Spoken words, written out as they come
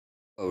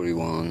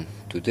Everyone,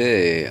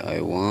 today I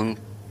want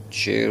to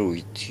share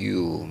with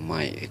you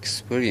my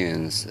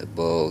experience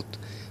about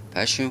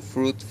passion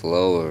fruit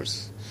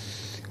flowers,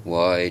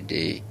 why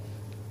they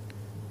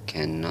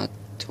cannot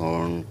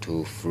turn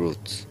to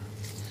fruit.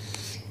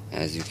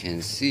 As you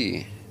can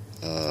see,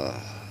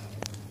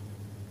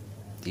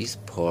 this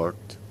part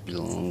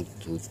belonged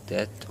to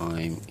that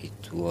time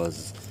it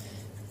was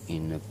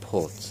in a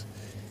pot,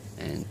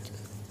 and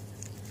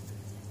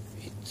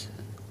it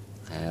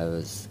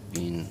has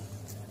been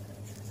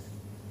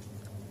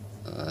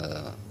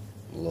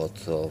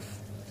lots of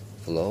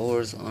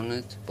flowers on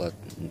it, but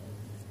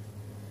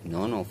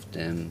none of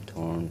them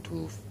turn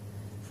to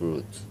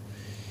fruit.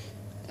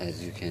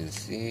 As you can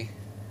see,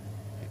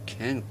 you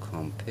can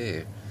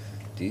compare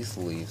these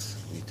leaves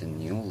with the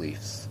new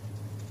leaves.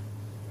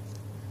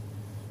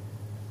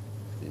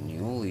 The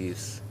new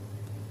leaves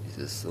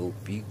is so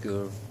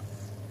bigger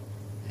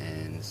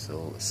and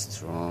so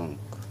strong.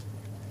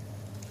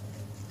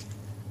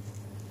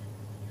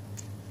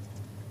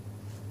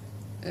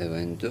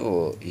 Even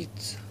though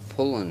it's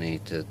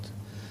pollinated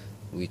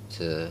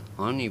with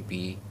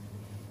honeybee,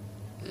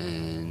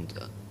 and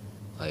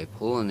I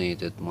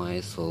pollinated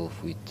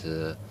myself with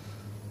a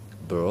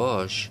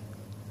brush,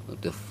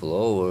 the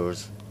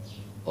flowers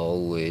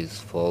always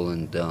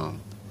fallen down.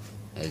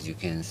 As you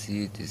can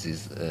see, this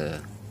is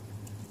a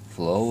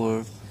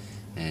flower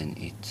and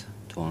it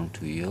turned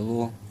to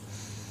yellow,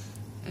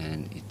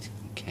 and it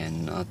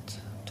cannot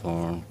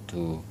turn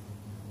to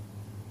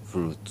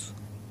fruit.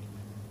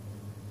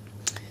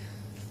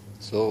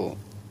 So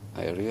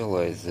I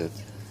realized that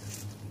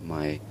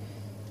my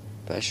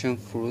passion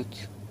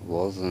fruit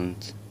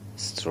wasn't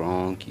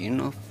strong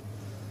enough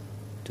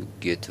to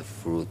get a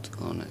fruit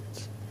on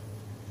it.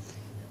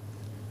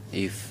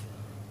 If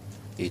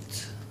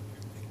it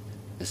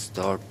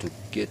start to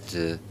get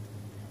the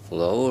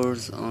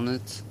flowers on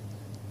it,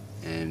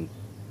 and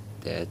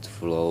that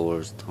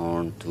flowers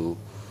turn to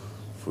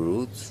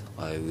fruits,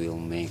 I will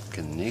make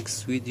a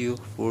next video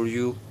for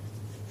you.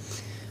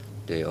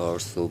 They are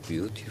so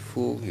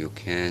beautiful. You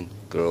can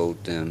grow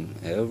them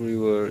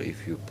everywhere.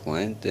 If you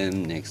plant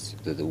them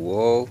next to the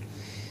wall,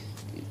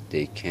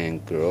 they can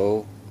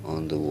grow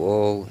on the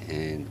wall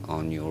and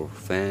on your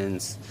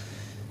fence.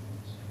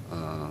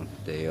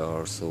 They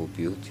are so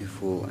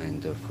beautiful,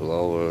 and the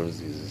flowers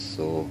is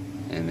so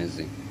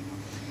amazing.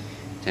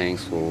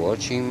 Thanks for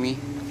watching me.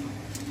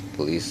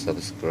 Please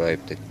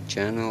subscribe the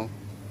channel.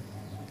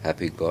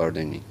 Happy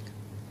gardening.